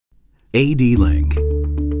ADLINK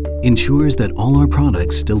ensures that all our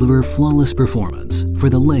products deliver flawless performance for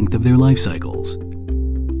the length of their life cycles.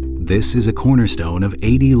 This is a cornerstone of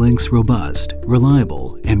ADLINK's robust,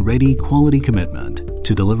 reliable, and ready quality commitment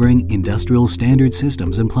to delivering industrial standard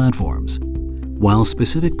systems and platforms. While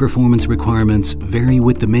specific performance requirements vary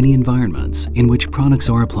with the many environments in which products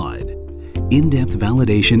are applied, in-depth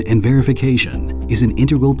validation and verification is an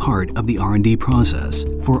integral part of the R&D process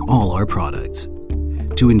for all our products.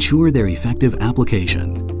 To ensure their effective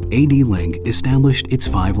application, ADLINK established its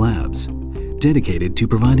 5 labs, dedicated to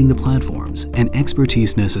providing the platforms and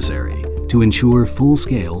expertise necessary to ensure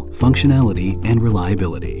full-scale functionality and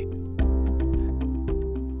reliability.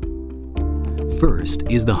 First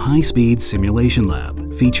is the High-Speed Simulation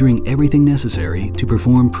Lab, featuring everything necessary to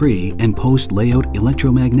perform pre- and post-layout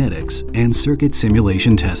electromagnetics and circuit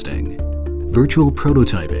simulation testing. Virtual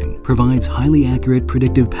prototyping provides highly accurate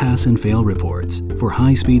predictive pass and fail reports for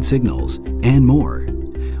high-speed signals and more,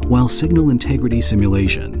 while signal integrity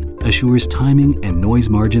simulation assures timing and noise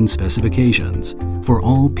margin specifications for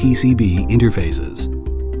all PCB interfaces.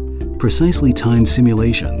 Precisely timed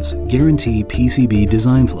simulations guarantee PCB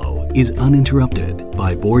design flow is uninterrupted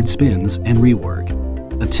by board spins and rework.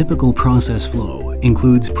 A typical process flow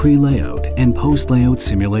includes pre-layout and post-layout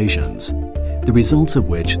simulations, the results of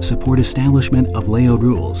which support establishment of layout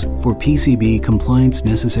rules for PCB compliance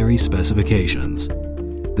necessary specifications.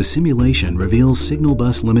 The simulation reveals signal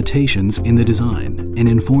bus limitations in the design and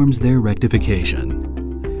informs their rectification.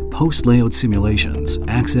 Post-layout simulations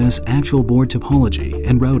access actual board topology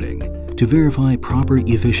and routing to verify proper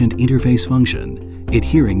efficient interface function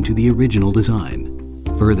adhering to the original design.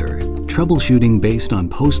 Further, troubleshooting based on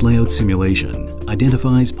post-layout simulation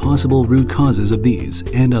identifies possible root causes of these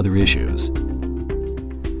and other issues.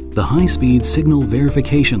 The High-Speed Signal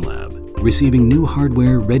Verification Lab, receiving new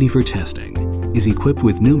hardware ready for testing, is equipped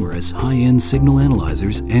with numerous high-end signal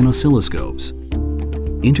analyzers and oscilloscopes.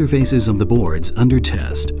 Interfaces of the boards under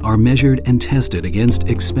test are measured and tested against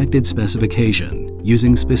expected specification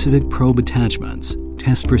using specific probe attachments,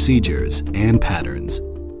 test procedures, and patterns.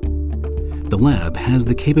 The lab has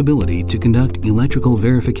the capability to conduct electrical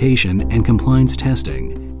verification and compliance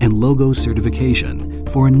testing and logo certification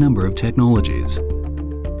for a number of technologies,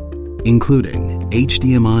 including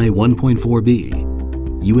HDMI 1.4b,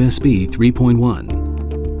 USB 3.1,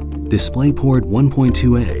 DisplayPort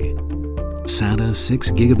 1.2a, SATA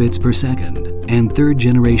 6 gigabits per second, and 3rd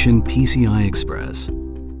generation PCI Express,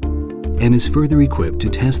 and is further equipped to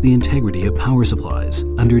test the integrity of power supplies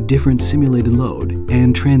under different simulated load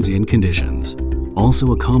and transient conditions.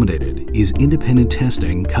 Also accommodated is independent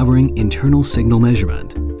testing covering internal signal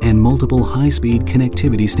measurement and multiple high-speed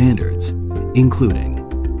connectivity standards, including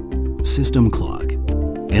system clock,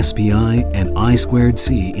 SPI and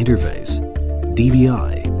I2C interface,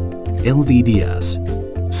 DVI, LVDS,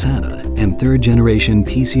 SATA and 3rd generation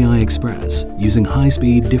PCI Express using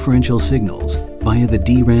high-speed differential signals via the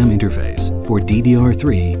DRAM interface for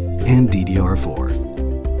DDR3 and DDR4.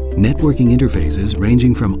 Networking interfaces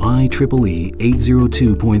ranging from IEEE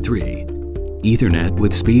 802.3, Ethernet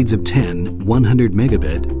with speeds of 10, 100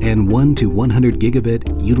 megabit and 1 to 100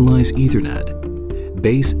 gigabit utilize Ethernet,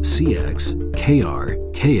 base CX, KR,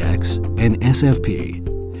 KX, and SFP,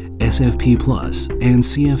 SFP Plus, and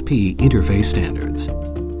CFP interface standards.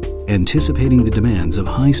 Anticipating the demands of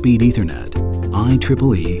high-speed Ethernet,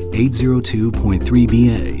 IEEE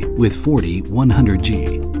 802.3BA with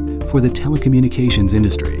 40/100G. For the telecommunications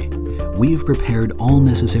industry, we have prepared all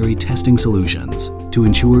necessary testing solutions to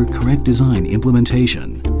ensure correct design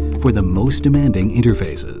implementation for the most demanding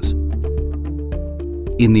interfaces.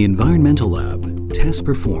 In the environmental lab, tests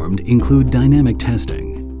performed include dynamic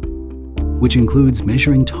testing, which includes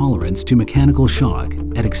measuring tolerance to mechanical shock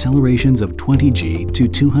at accelerations of 20G to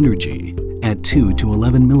 200G at 2 to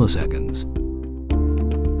 11 milliseconds,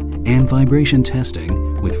 and vibration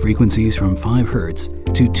testing with frequencies from 5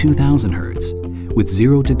 Hz to 2000 Hz with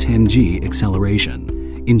 0 to 10G acceleration,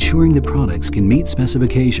 ensuring the products can meet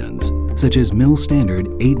specifications such as MIL standard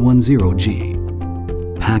 810G.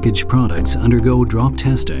 Packaged products undergo drop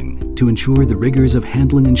testing to ensure the rigors of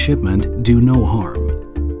handling and shipment do no harm.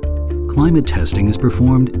 Climate testing is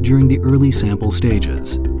performed during the early sample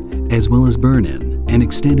stages, as well as burn-in and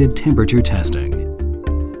extended temperature testing.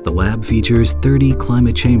 The lab features 30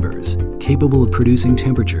 climate chambers capable of producing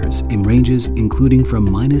temperatures in ranges including from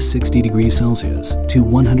 -60 degrees Celsius to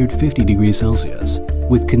 150 degrees Celsius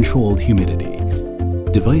with controlled humidity.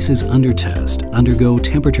 Devices under test undergo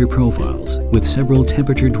temperature profiles with several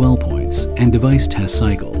temperature dwell points and device test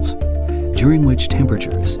cycles, during which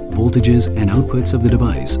temperatures, voltages, and outputs of the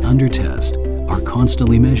device under test are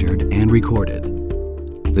constantly measured and recorded.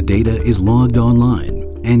 The data is logged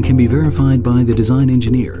online and can be verified by the design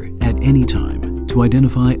engineer at any time to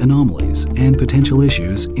identify anomalies and potential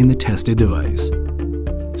issues in the tested device.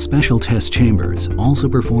 Special test chambers also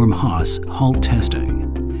perform HOS halt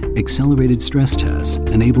testing, accelerated stress tests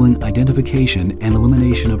enabling identification and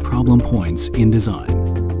elimination of problem points in design.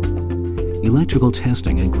 Electrical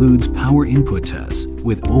testing includes power input tests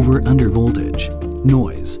with over-under voltage,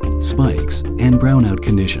 noise, spikes, and brownout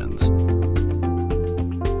conditions.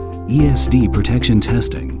 ESD protection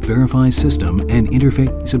testing verifies system and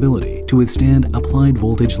interface ability to withstand applied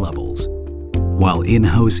voltage levels, while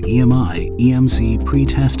in-house EMI EMC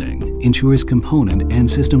pre-testing ensures component and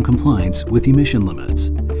system compliance with emission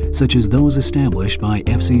limits, such as those established by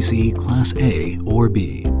FCC Class A or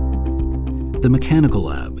B. The mechanical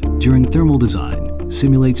lab, during thermal design,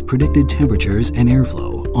 simulates predicted temperatures and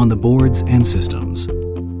airflow on the boards and systems.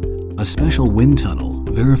 A special wind tunnel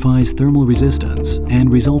verifies thermal resistance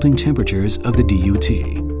and resulting temperatures of the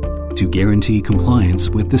DUT to guarantee compliance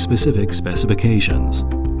with the specific specifications.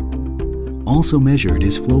 Also measured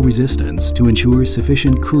is flow resistance to ensure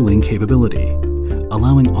sufficient cooling capability,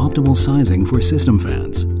 allowing optimal sizing for system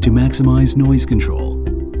fans to maximize noise control.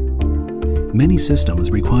 Many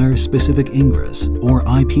systems require specific Ingress or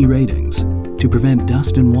IP ratings to prevent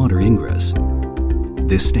dust and water ingress.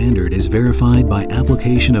 This standard is verified by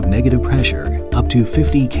application of negative pressure up to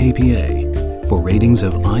 50 kPa for ratings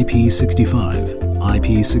of IP65,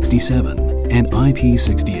 IP67, and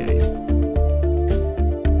IP68.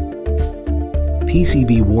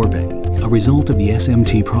 PCB warping, a result of the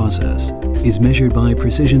SMT process, is measured by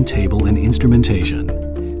precision table and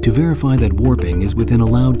instrumentation to verify that warping is within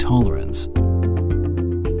allowed tolerance.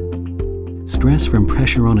 Stress from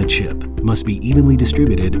pressure on a chip must be evenly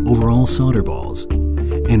distributed over all solder balls,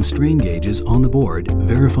 and strain gauges on the board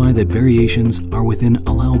verify that variations are within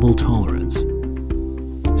allowable tolerance.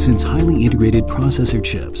 Since highly integrated processor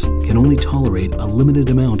chips can only tolerate a limited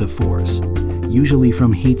amount of force, usually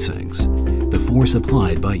from heat sinks, the force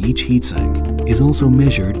applied by each heatsink is also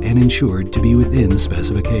measured and ensured to be within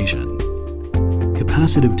specification.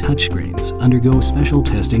 Capacitive touchscreens undergo special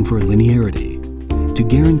testing for linearity to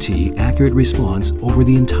guarantee accurate response over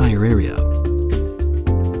the entire area.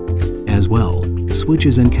 As well,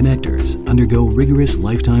 switches and connectors undergo rigorous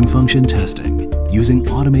lifetime function testing using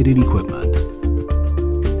automated equipment.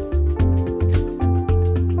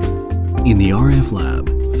 In the RF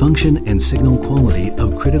lab, function and signal quality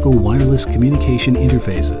of critical wireless communication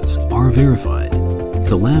interfaces are verified.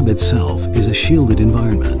 The lab itself is a shielded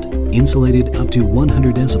environment, insulated up to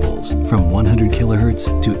 100 decibels from 100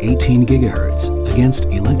 kHz to 18 GHz against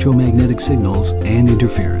electromagnetic signals and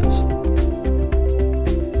interference.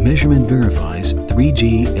 Measurement verifies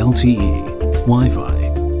 3G LTE, Wi-Fi,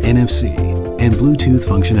 NFC, and Bluetooth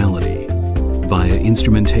functionality via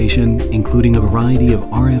instrumentation including a variety of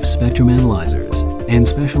RF spectrum analyzers and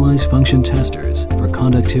specialized function testers for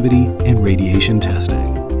conductivity and radiation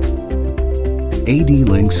testing.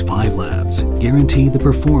 ADLINK's 5 labs guarantee the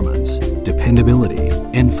performance, dependability,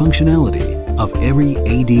 and functionality of every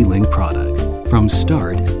ADLINK product from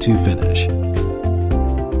start to finish.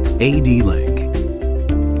 ADLINK,